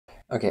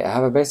Okay, I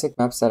have a basic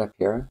map set up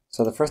here.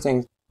 So the first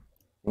thing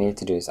you need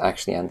to do is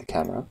actually end the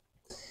camera.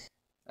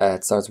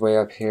 It starts way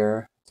up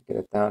here. To get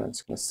it down, I'm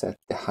just going to set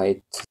the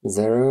height to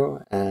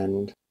 0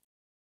 and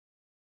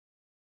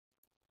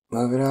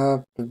move it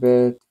up a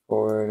bit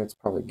forward. It's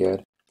probably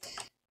good.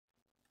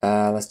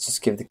 Let's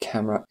just give the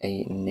camera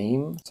a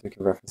name so we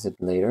can reference it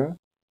later.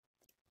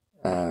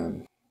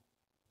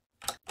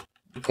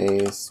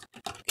 Base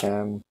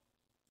cam.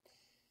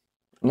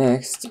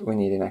 Next, we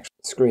need an actual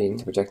screen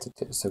to project it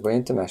to. So go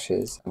into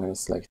meshes. I'm going to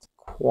select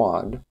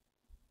quad.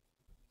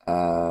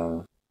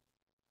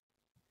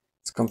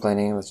 It's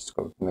complaining. Let's just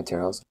go with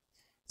materials.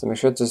 So make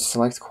sure to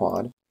select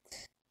quad.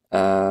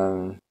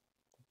 Draw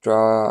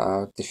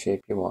out the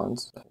shape you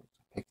want. So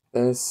pick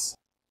this.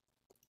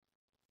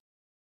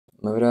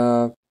 Move it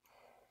up.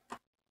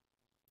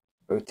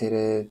 Rotate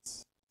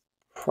it.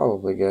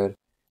 Probably good.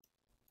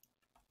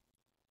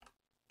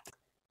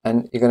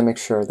 And you're going to make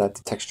sure that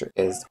the texture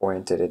is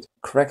oriented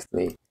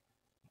correctly.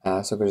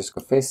 So we'll just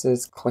go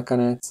faces, click on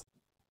it.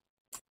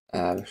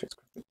 Make sure it's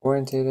correctly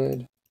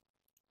oriented.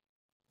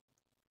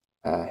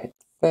 Hit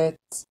fit.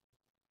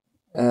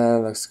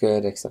 Looks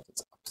good, except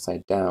it's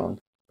upside down.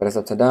 But it's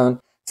upside down.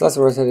 So let's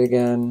rotate it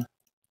again.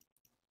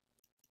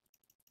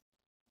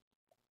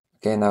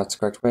 Okay, now it's the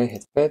correct way.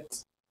 Hit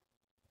fit.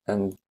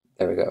 And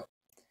there we go.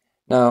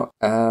 Now,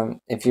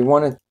 if you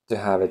wanted to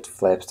have it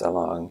flipped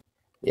along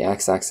the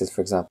x-axis,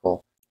 for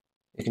example,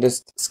 you can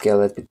just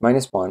scale it with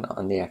 -1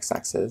 on the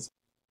x-axis,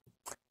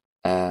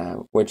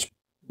 which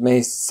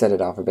may set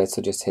it off a bit.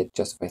 So just hit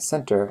justify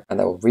center, and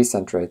that will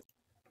recenter it.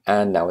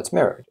 And now it's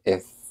mirrored.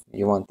 If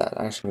you want that,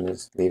 actually, I'm going to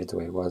just leave it the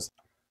way it was.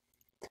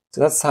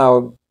 So that's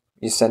how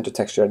you center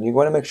texture, and you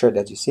want to make sure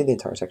that you see the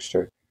entire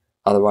texture.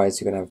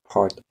 Otherwise, you're going to have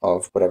part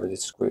of whatever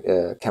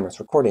the camera's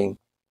recording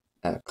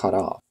cut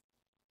off.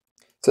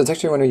 So the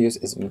texture you want to use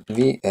is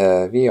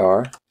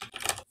VR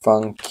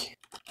Funk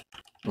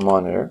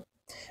Monitor.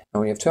 And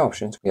we have two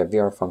options. We have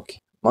VR Funk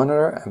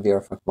Monitor and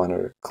VR Funk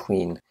Monitor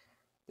Clean.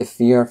 The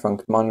VR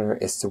Funk Monitor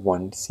is the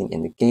one seen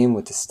in the game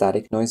with the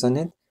static noise on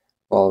it,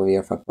 while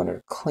VR Funk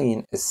Monitor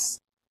Clean is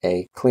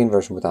a clean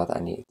version without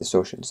any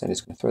distortion. So I'm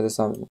just going to throw this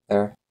on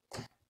there.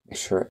 Make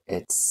sure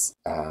it's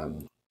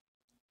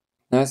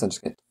nice. I'm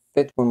just going to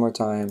fit one more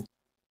time.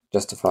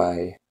 Justify.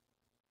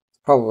 It's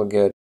probably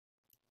good.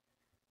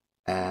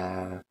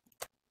 And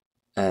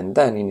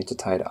then you need to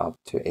tie it up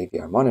to a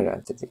VR monitor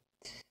entity.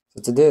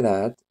 So to do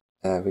that,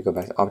 we go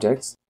back to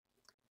objects,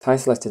 tie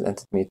selected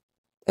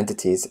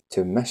entities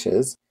to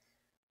meshes,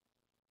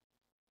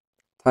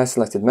 tie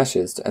selected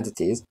meshes to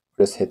entities,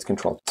 just hit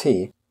Control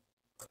T.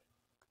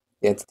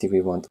 The entity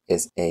we want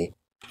is a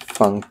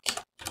Funk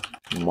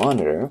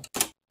monitor,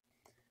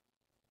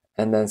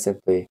 and then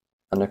simply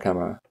under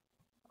camera,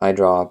 eye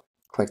drop,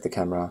 click the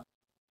camera,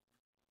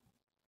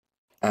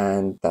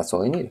 and that's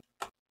all you need.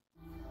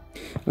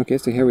 Okay,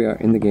 so here we are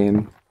in the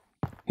game.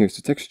 Here's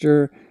the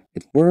texture.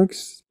 It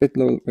works, bit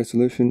low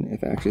resolution.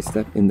 If I actually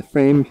step in the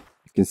frame,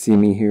 you can see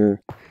me here.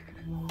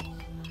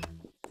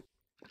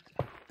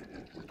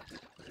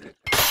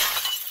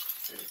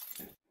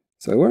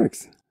 So it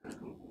works.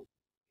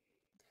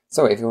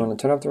 So if you want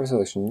to turn up the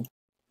resolution,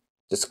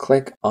 just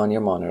click on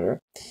your monitor,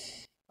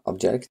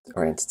 object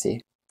or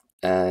entity,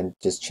 and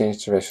just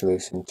change the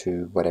resolution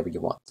to whatever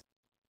you want.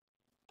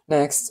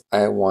 Next,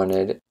 I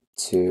wanted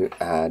to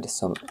add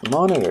some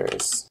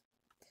monitors.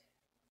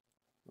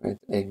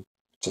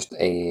 Just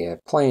a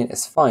plane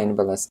is fine,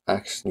 but let's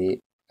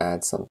actually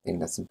add something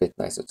that's a bit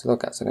nicer to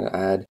look at. So I'm going to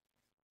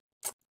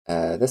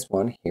add this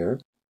one here.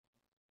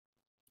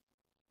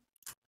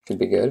 Should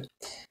be good.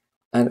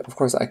 And of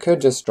course, I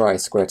could just draw a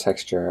square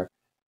texture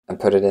and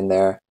put it in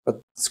there,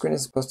 but the screen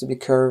is supposed to be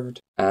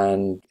curved,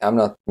 and I'm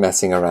not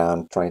messing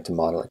around trying to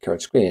model a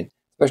curved screen,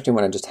 especially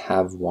when I just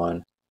have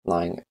one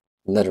lying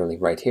literally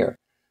right here.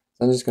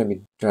 So I'm just going to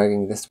be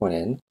dragging this one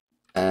in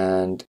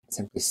and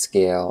simply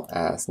scale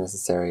as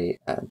necessary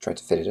and try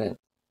to fit it in.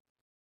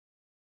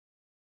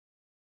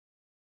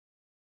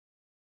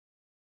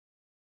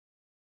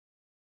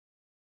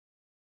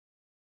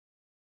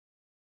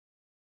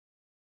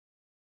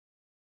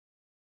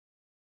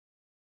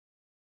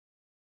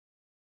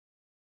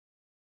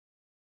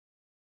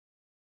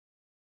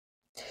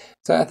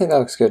 So I think that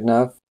looks good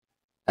enough.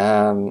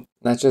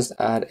 Let's just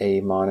add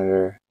a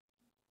monitor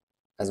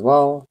as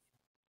well.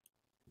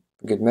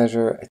 Good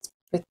measure. It's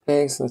a bit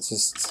big, so let's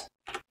just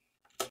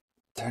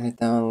turn it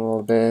down a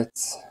little bit.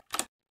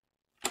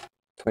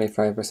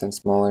 25%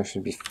 smaller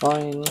should be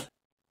fine.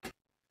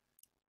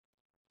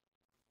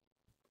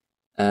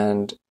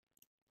 And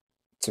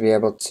to be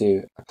able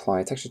to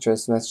apply texture to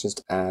it, let's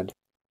just add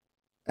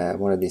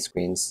one of these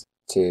screens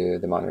to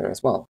the monitor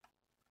as well.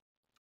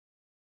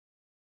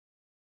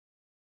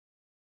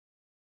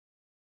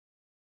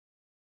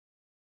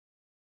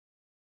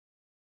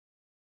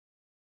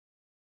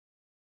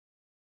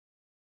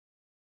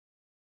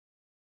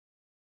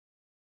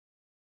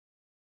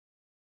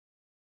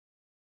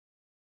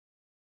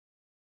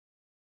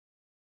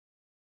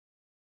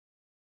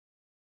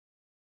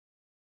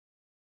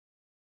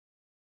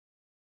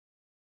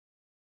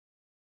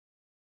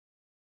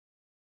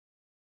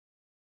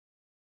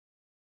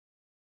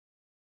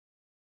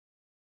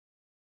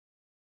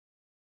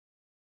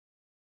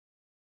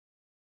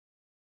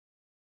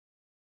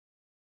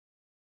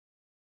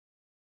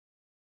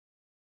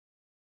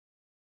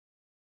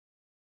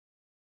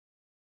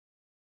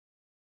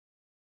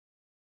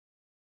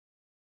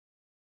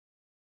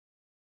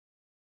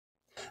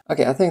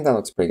 Okay, I think that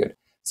looks pretty good.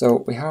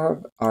 So we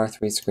have our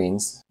three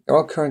screens. They're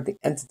all currently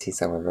entities,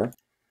 however.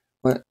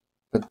 But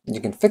you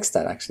can fix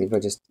that actually by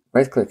just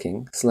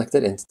right-clicking,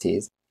 selected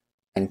entities,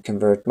 and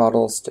convert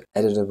models to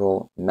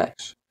editable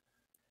mesh.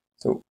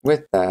 So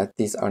with that,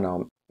 these are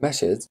now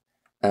meshes,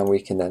 and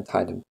we can then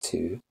tie them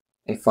to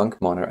a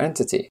func monitor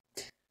entity,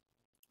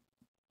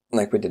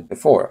 like we did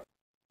before.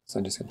 So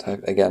I'm just going to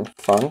type again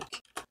func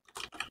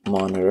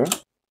monitor,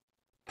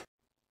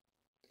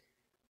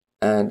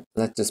 and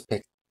let's just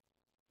pick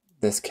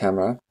this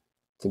camera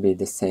to be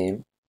the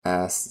same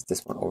as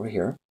this one over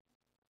here.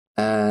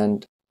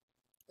 And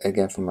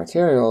again, for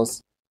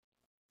materials,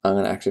 I'm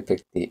going to actually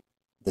pick the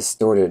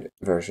distorted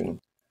version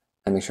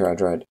and make sure I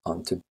draw it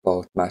onto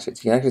both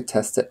meshes. You can actually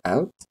test it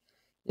out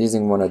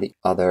using one of the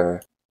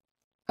other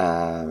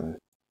VR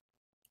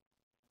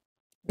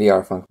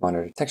Func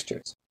Monitor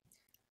textures.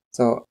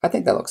 So I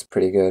think that looks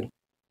pretty good.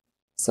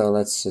 So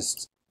let's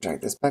just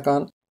drag this back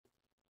on.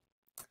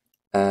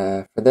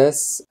 For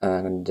this,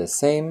 I'm going to do the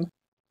same,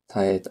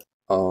 tie it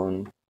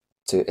on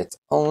to its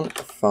own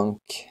Func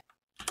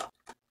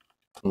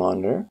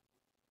Monitor.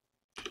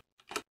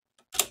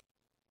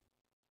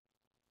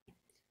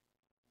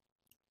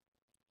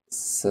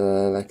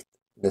 Select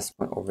this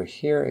one over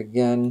here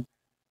again,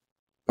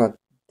 but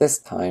this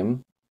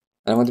time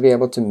I want to be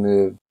able to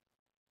move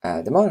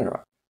the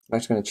monitor. I'm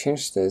actually going to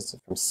change this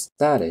from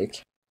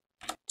static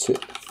to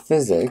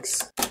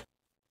physics.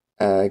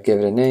 Give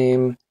it a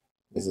name.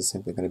 This is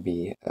simply going to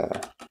be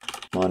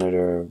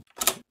monitor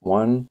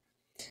 1.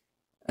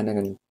 And I'm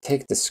going to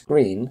take the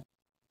screen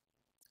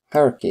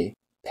hierarchy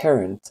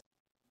parent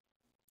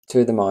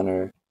to the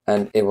monitor,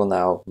 and it will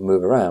now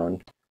move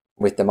around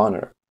with the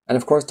monitor. And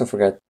of course, don't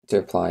forget to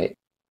apply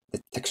the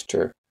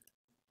texture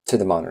to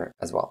the monitor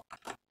as well.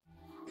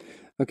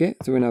 Okay,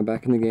 so we're now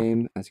back in the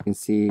game. As you can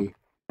see,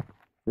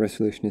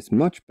 resolution is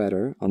much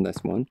better on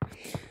this one.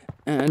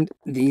 And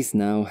these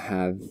now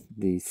have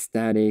the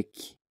static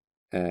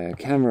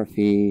camera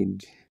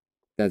feed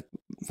that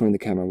from the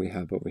camera we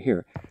have over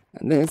here.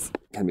 And this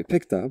can be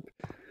picked up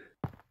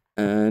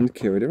and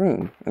carried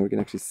around. And we can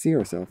actually see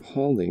ourselves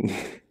holding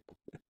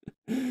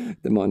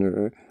the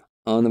monitor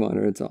on the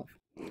monitor itself.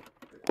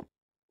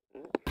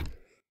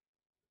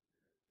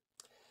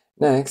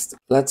 Next,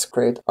 let's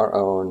create our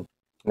own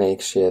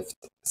makeshift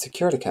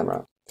security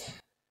camera.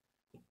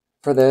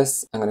 For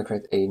this, I'm going to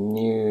create a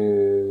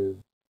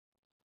new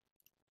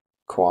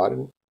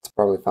quad. It's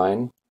probably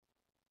fine.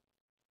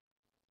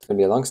 It's going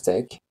to be a long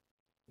stick.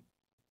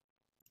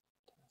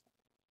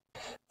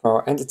 For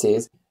our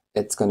entities,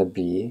 it's going to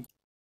be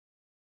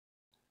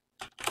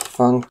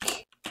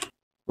func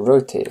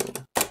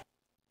rotating.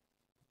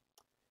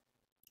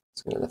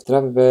 It's going to lift it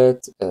up a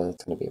bit.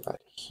 It's going to be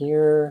about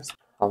here. It's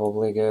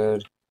probably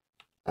good.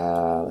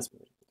 Let's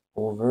move it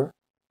over.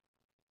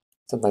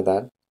 Something like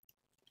that.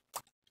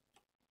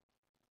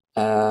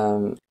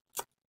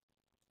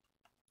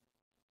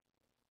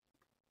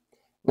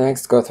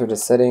 Next, go through the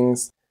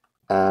settings.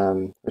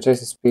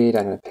 Rotation speed,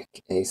 I'm going to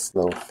pick a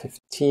slow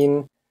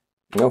 15.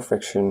 No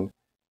friction.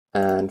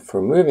 And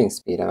for moving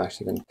speed, I'm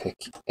actually going to pick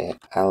a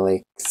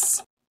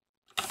Alyx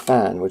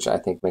fan, which I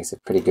think makes a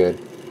pretty good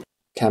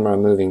camera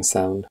moving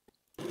sound.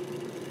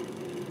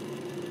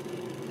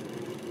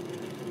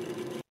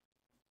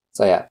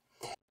 So yeah,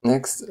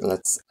 next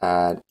let's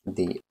add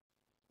the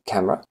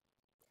camera.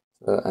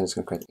 So I'm just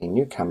going to create a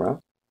new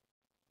camera.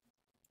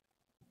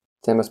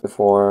 Same as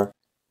before,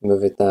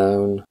 move it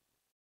down,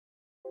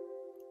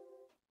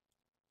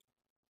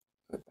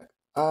 move it back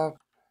up,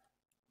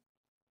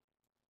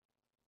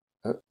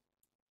 oh,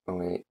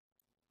 wait,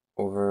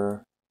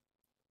 over.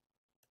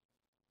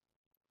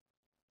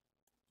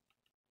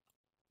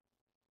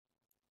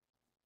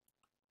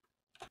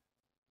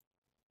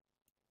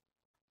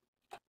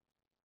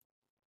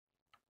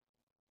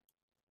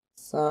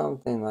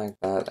 Something like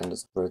that, and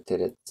just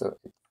rotate it so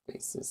it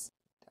faces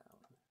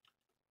down.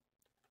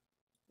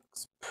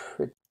 Looks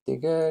pretty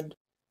good.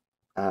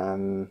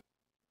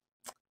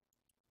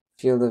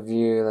 Field of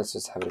view, let's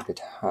just have it a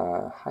bit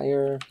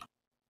higher.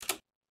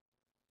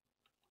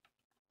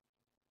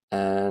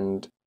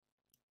 And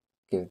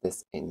give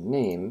this a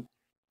name.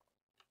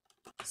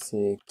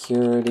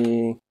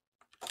 Security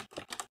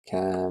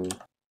cam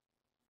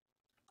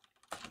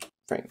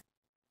frame.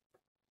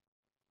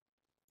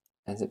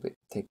 And simply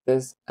take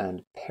this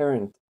and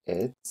parent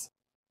it.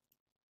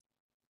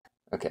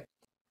 Okay.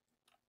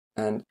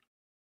 And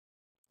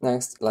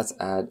next, let's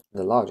add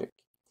the logic.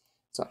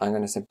 So I'm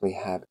going to simply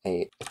have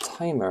a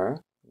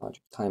timer,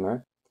 logic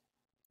timer.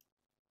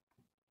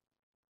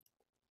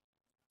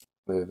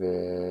 Move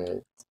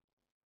it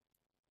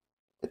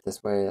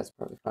this way, that's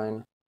probably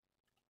fine.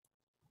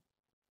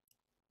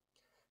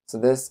 So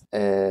this,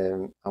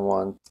 I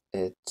want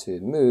it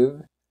to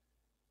move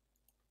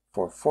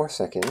for 4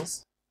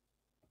 seconds,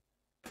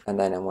 and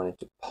then I want it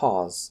to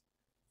pause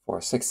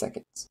for 6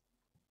 seconds,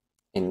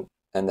 and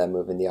then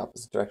move in the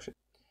opposite direction.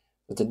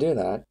 So to do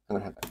that, I'm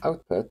going to have an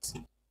output.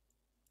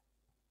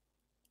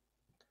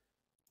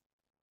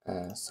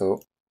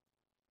 So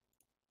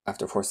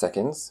after 4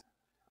 seconds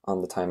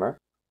on the timer,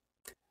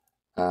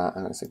 I'm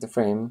going to select the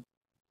frame,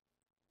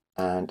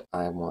 and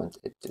I want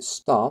it to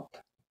stop.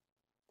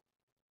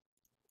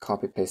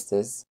 Copy paste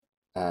this.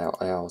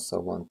 I also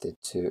want it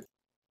to,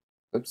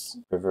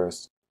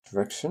 reverse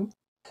direction.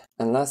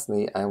 And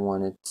lastly, I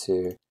wanted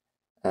to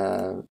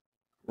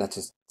not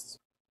just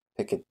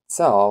pick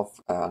itself.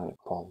 I'm going to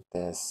call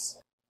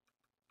this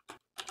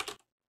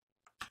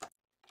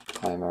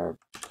timer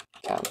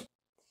cam.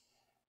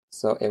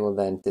 So it will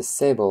then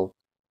disable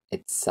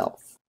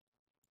itself.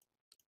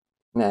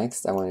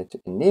 Next, I want it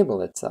to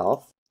enable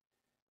itself,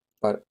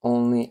 but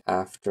only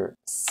after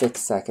 6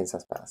 seconds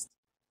has passed.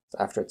 So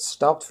after it's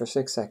stopped for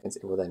 6 seconds,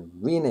 it will then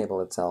re-enable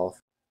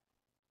itself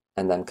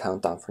and then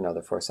count down for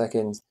another 4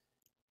 seconds.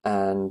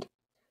 And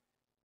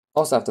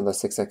also after those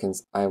 6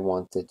 seconds, I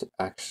want it to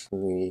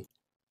actually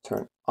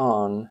turn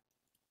on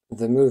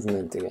the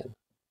movement again.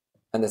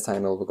 And this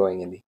time it will be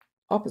going in the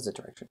opposite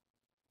direction.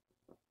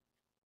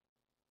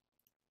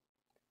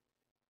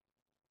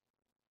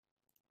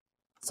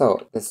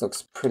 So this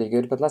looks pretty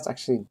good, but let's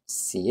actually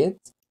see it.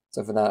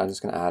 So for that, I'm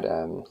just going to add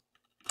a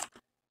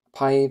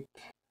pipe.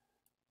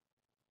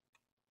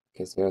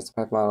 Okay, so here's the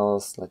pipe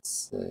models.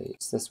 Let's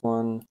use this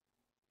one.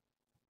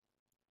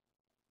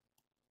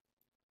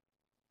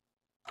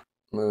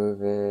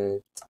 Move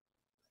it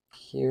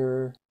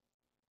here.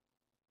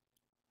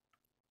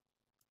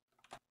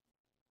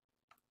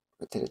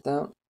 Rotate it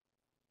down.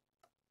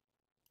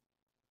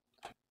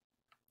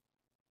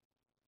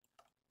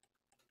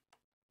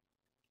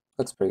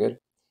 Looks pretty good.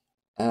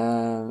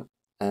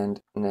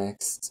 And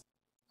next,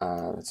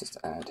 let's just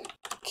add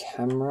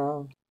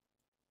camera.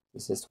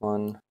 Is this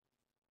one?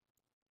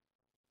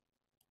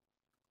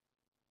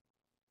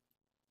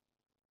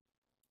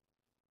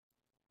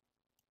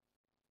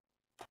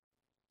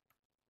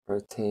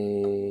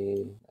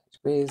 Rotate 90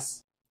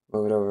 degrees.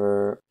 Move it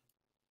over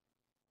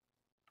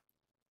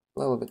a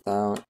little bit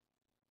down.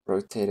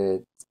 Rotate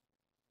it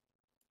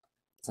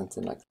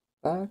something like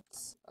that.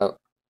 Oh,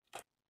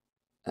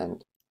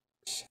 and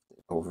shift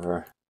it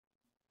over.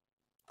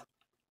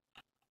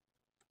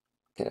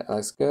 Okay, that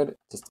looks good.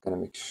 Just gonna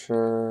make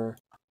sure.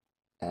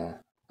 Oh,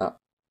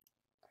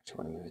 actually,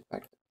 want to move it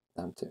back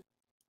down to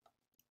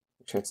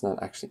make sure it's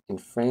not actually in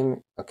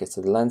frame. Okay,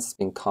 so the lens is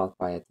being caught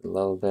by it a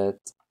little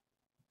bit.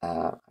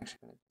 Actually,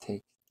 gonna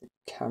take the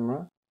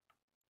camera.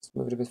 Let's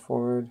move it a bit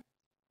forward,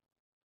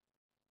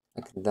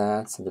 like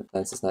that, so the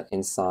lens is not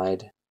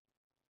inside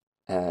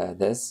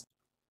this.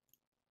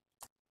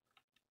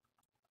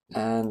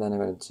 And then I'm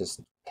going to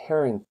just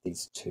parent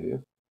these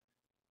two.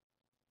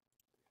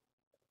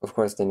 Of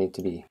course, they need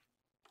to be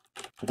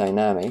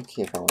dynamic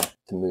if I want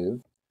to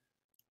move.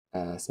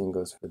 Same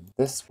goes for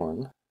this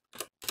one.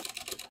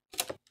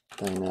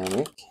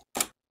 Dynamic.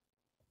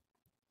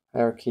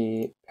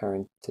 Hierarchy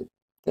parented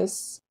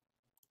this.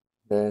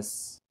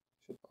 This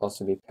should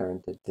also be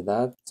parented to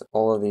that. So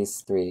all of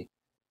these three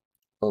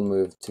will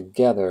move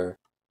together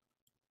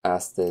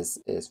as this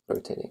is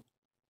rotating.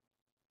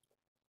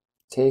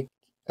 Take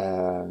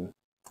the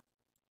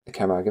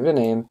camera, give it a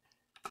name,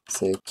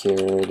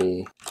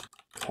 security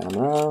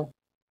camera.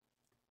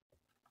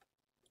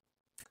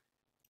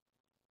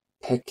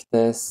 Pick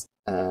this,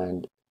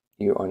 and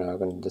you are now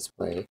going to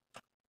display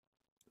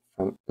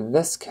from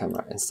this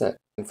camera instead.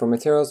 And for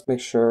materials, make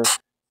sure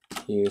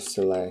you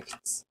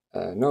select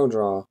no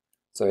draw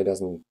so it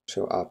doesn't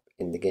show up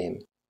in the game.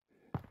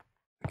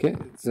 Okay,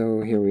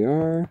 so here we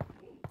are.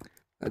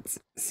 Let's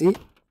see.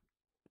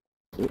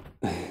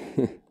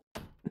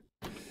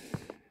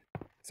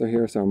 So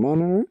here's our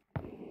monitor.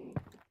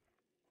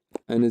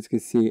 And as you can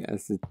see,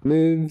 as it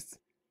moves,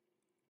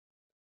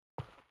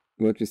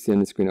 what you see on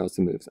the screen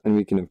also moves. And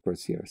we can, of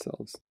course, see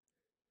ourselves.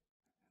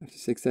 After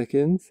 6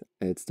 seconds,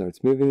 it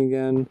starts moving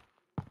again.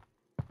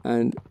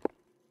 And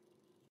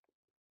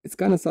it's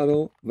kind of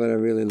subtle, but I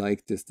really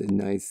like just the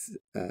nice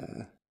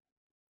sound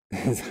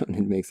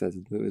it makes as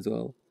it moves as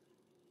well.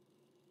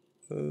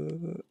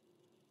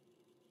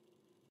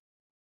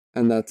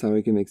 And that's how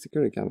we can make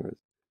security cameras.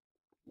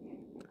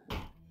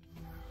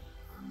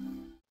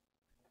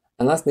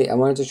 And lastly, I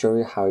wanted to show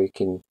you how you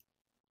can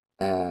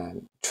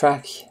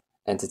track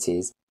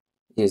entities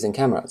using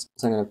cameras.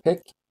 So I'm going to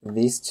pick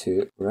these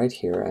two right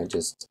here and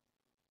just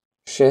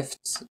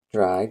shift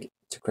drag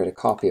to create a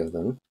copy of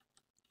them,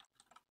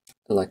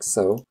 like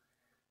so.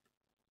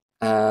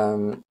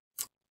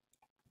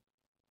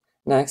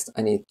 Next,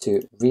 I need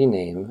to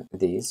rename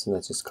these. So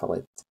let's just call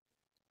it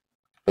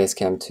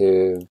Basecamp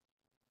 2,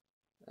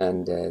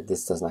 and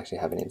this doesn't actually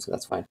have a name, so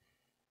that's fine.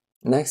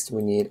 Next,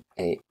 we need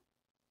a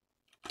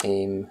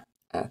aim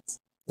at.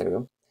 There we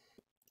go.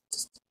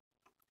 Just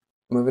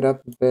move it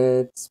up a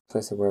bit,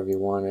 place it wherever you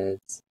want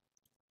it.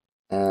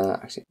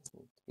 Actually, it doesn't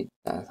need to be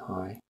that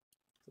high.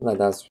 Like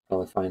that's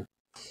probably fine.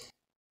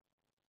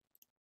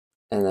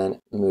 And then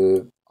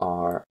move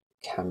our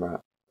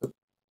camera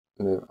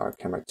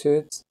to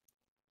it.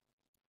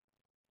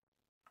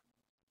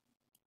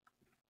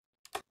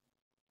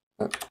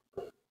 Oh,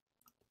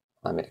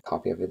 I made a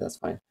copy of it, that's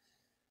fine.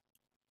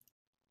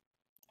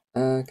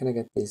 Can I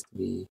get these to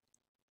be...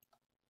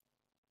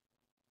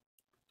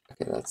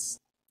 Okay, that's...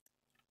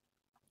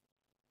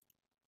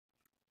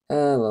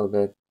 A little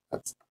bit,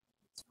 that's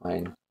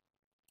fine.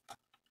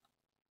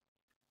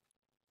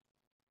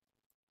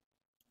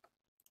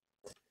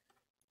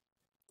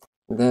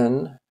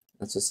 Then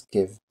let's just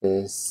give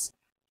this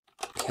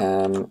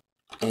cam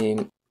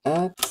aim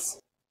at,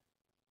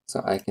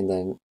 so I can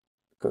then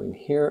go in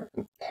here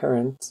and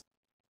parent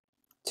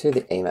to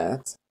the aim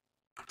at,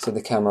 so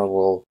the camera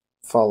will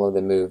follow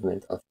the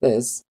movement of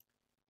this.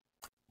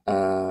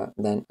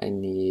 Then I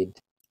need,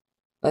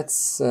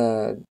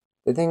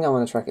 the thing I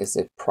want to track is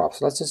the prop,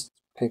 so let's just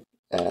pick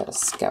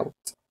Scout.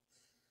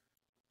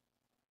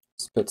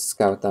 Let's put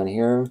Scout down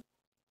here.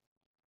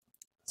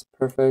 That's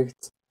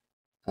perfect.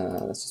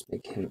 Let's just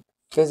make him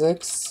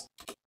physics,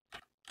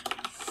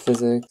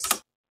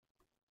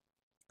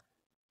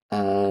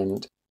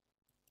 and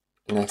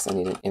next I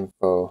need an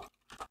info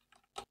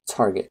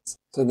target.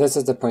 So this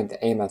is the point the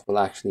AMAT will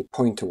actually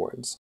point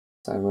towards.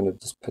 So I'm going to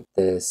just put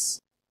this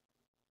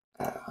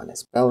on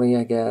his belly,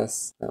 I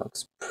guess. That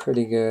looks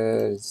pretty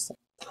good. It's a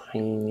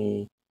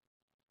tiny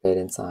bit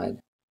inside.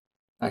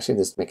 Actually,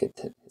 just make it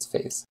his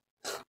face.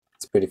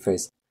 It's a pretty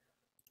face.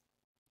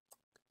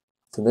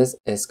 So this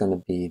is going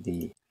to be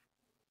the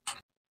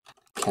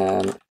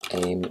cam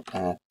aim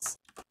at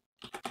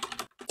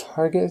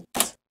target.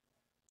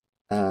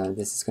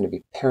 This is going to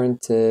be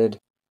parented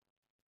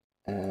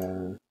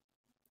to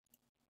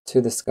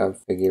the scout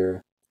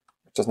figure,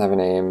 which doesn't have a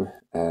name.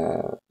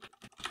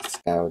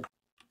 Scout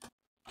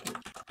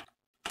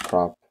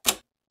prop.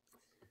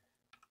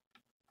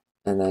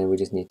 And then we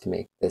just need to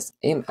make this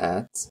aim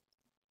at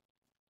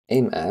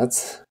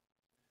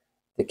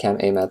the cam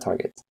aim at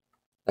target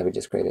that we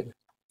just created.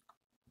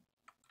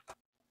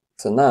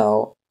 So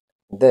now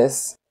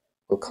this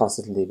will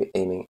constantly be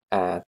aiming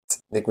at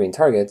the green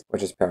target,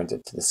 which is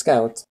parented to the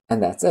scout,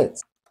 and that's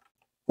it.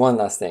 One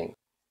last thing.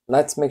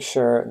 Let's make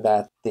sure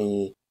that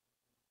the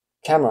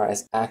camera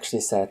is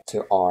actually set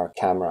to our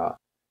camera.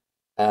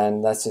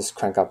 And let's just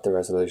crank up the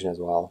resolution as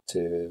well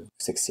to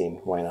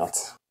 16, why not?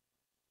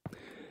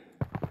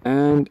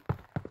 And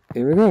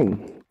here we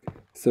go.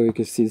 So you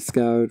can see the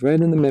scout right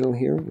in the middle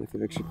here. If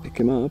you actually pick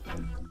him up,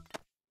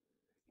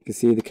 you can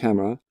see the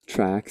camera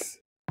tracks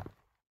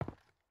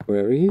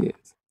wherever he is.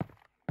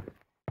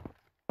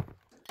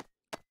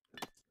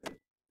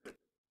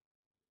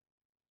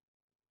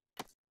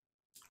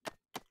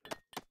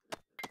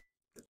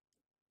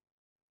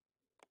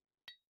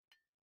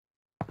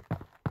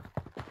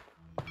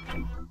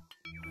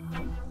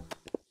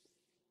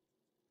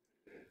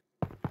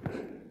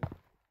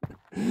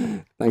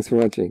 Thanks for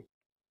watching.